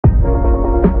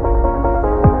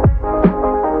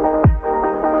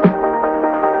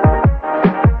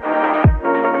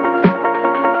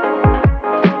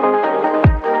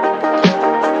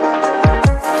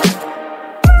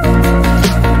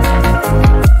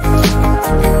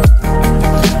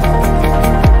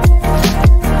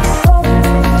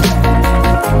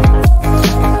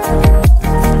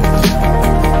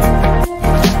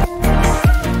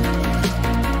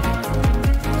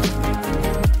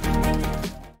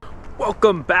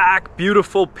Welcome back,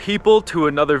 beautiful people, to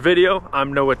another video.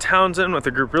 I'm Noah Townsend with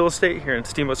the Group Real Estate here in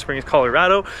Steamboat Springs,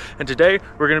 Colorado. And today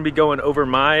we're gonna be going over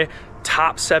my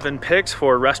top 7 picks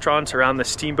for restaurants around the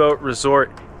Steamboat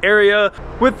Resort area.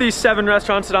 With these 7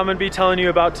 restaurants that I'm gonna be telling you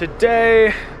about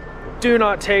today, do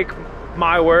not take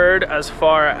my word as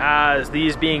far as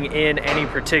these being in any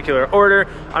particular order.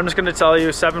 I'm just gonna tell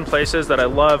you 7 places that I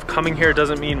love. Coming here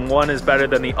doesn't mean one is better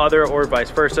than the other or vice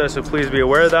versa, so please be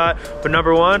aware of that. But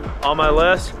number 1 on my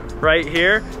list right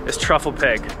here is Truffle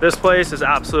Pig. This place is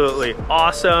absolutely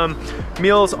awesome.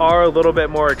 Meals are a little bit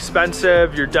more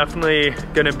expensive. You're definitely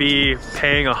gonna be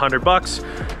paying $100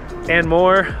 and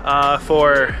more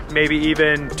for maybe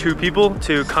even 2 people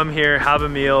to come here, have a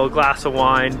meal, glass of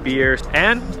wine, beer,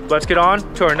 and let's get on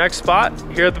to our next spot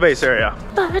here at the base area.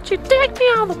 But you take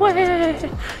me all the way,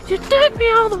 you take me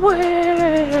all the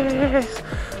way.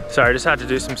 Sorry, I just had to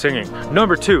do some singing.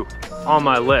 Number 2 on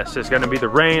my list is gonna be the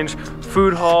Range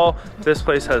Food Hall. This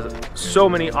place has so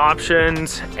many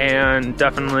options and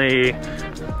definitely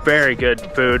very good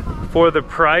food for the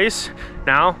price.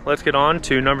 Now, let's get on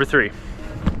to number 3.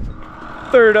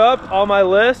 Third up on my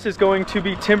list is going to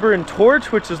be Timber and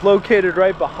Torch, which is located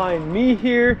right behind me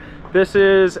here. This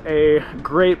is a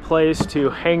great place to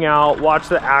hang out, watch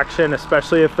the action,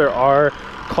 especially if there are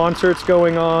concerts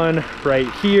going on right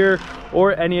here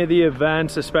or any of the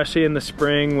events, especially in the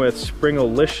spring with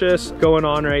Springalicious going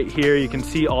on right here. You can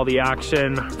see all the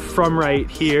action from right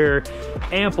here.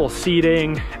 Ample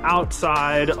seating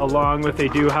outside, along with they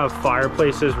do have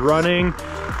fireplaces running.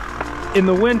 In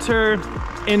the winter,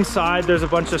 inside there's a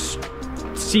bunch of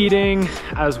seating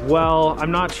as well.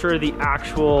 I'm not sure the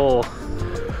actual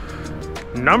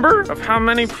number of how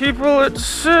many people it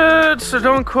sits, so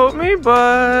don't quote me,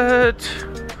 but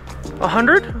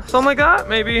 100, something like that.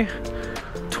 Maybe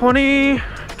 20,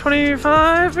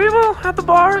 25 people at the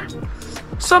bar,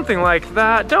 something like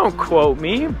that. Don't quote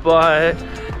me, but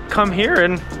come here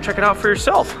and check it out for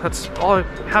yourself. That's all I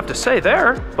have to say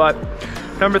there. But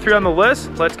number 3 on the list,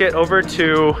 let's get over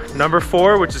to number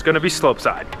 4, which is gonna be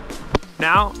Slopeside.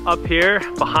 Now, up here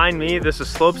behind me, this is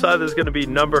Slopeside. This is gonna be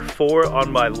number 4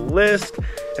 on my list.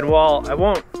 And while I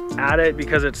won't add it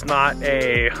because it's not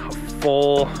a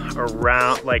full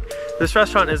around, like this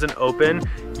restaurant isn't open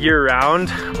year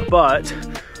round, but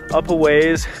up a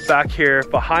ways back here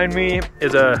behind me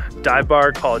is a dive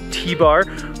bar called T-Bar,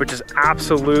 which is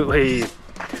absolutely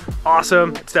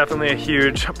awesome. It's definitely a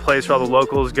huge place where all the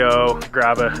locals go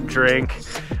grab a drink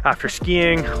after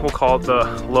skiing. We'll call it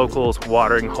the locals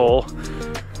watering hole,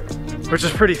 which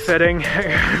is pretty fitting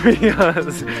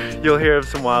because you'll hear of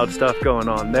some wild stuff going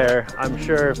on there, I'm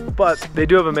sure. But they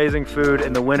do have amazing food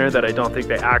in the winter that I don't think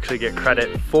they actually get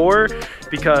credit for,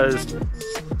 because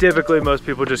typically most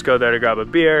people just go there to grab a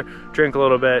beer, drink a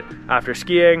little bit after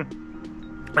skiing,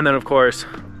 and then of course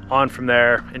on from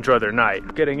there, enjoy their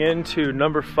night. Getting into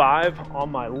number 5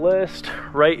 on my list,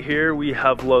 right here we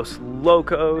have Los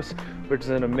Locos, which is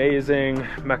an amazing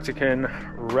Mexican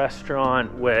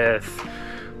restaurant with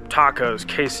tacos,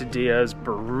 quesadillas,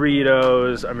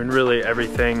 burritos. I mean, really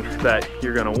everything that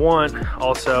you're gonna want.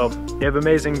 Also, they have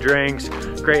amazing drinks,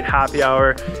 great happy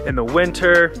hour in the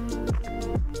winter.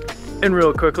 And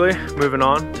real quickly, moving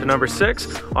on to number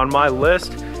 6 on my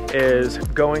list is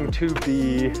going to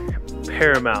be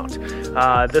Paramount.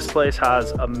 This place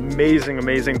has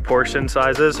amazing portion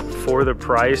sizes for the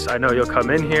price. I know you'll come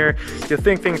in here, you'll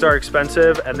think things are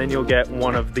expensive, and then you'll get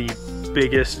one of the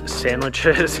biggest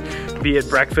sandwiches, be it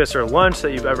breakfast or lunch,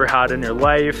 that you've ever had in your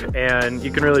life, and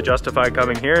you can really justify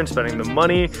coming here and spending the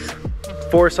money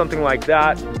for something like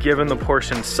that, given the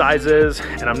portion sizes.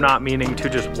 And I'm not meaning to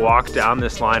just walk down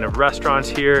this line of restaurants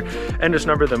here and just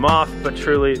number them off, but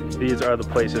truly these are the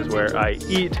places where I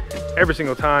eat every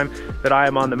single time that I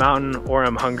am on the mountain or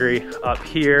I'm hungry up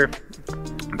here.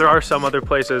 There are some other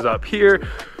places up here,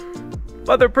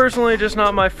 but they're personally just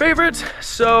not my favorites,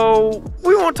 so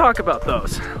we won't talk about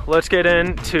those. Let's get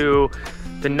into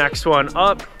the next one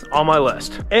up on my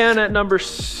list. And at number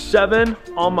 7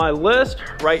 on my list,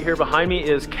 right here behind me,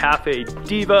 is Cafe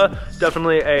Diva.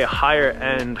 Definitely a higher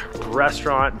end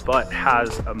restaurant, but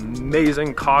has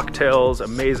amazing cocktails,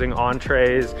 amazing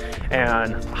entrees,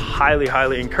 and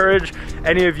highly encourage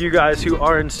any of you guys who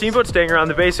are in Steamboat staying around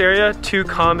the base area to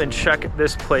come and check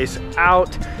this place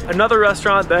out. Another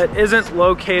restaurant that isn't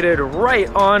located right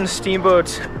on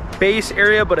Steamboat's base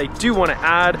area, but I do want to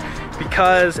add,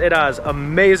 because it has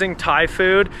amazing Thai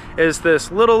food, is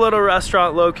this little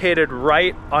restaurant located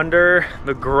right under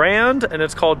the Grand, and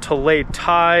it's called Talay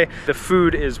Thai. The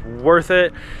food is worth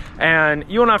it, and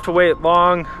you won't have to wait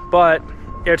long, but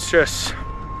it's just,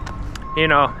 you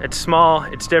know, it's small,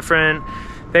 it's different.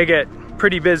 They get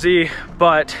pretty busy,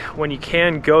 but when you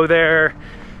can go there,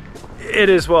 it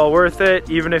is well worth it,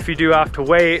 even if you do have to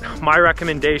wait. My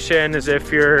recommendation is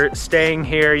if you're staying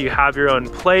here, you have your own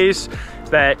place,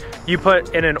 that you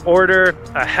put in an order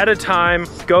ahead of time,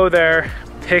 go there,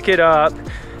 pick it up,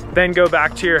 then go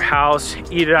back to your house,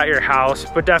 eat it at your house.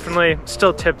 But definitely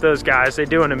still tip those guys, they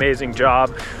do an amazing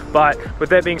job. But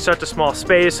with it being such a small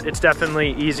space, it's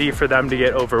definitely easy for them to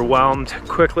get overwhelmed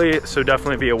quickly, so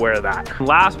definitely be aware of that.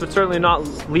 Last but certainly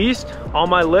not least on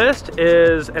my list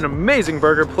is an amazing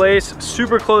burger place,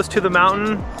 super close to the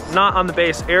mountain, not on the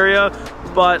base area,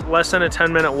 but less than a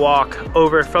 10-minute walk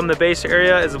over from the base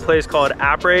area is a place called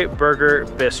Apre Burger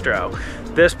Bistro.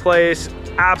 This place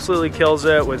absolutely kills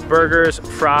it with burgers,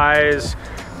 fries,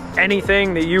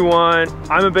 anything that you want.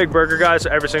 I'm a big burger guy, so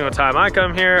every single time I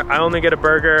come here, I only get a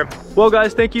burger. Well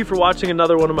guys, thank you for watching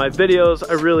another one of my videos.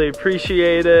 I really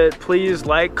appreciate it. Please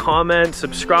like, comment,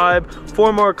 subscribe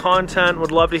for more content.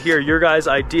 Would love to hear your guys'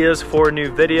 ideas for new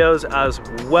videos as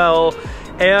well.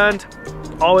 And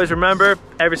always remember,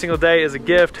 every single day is a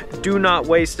gift. Do not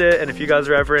waste it. And if you guys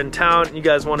are ever in town, you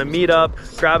guys want to meet up,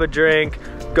 grab a drink,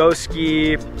 go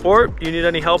ski, or you need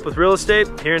any help with real estate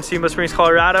here in Steamboat Springs,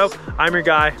 Colorado, I'm your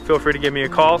guy. Feel free to give me a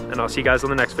call, and I'll see you guys on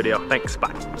the next video. Thanks,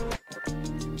 bye.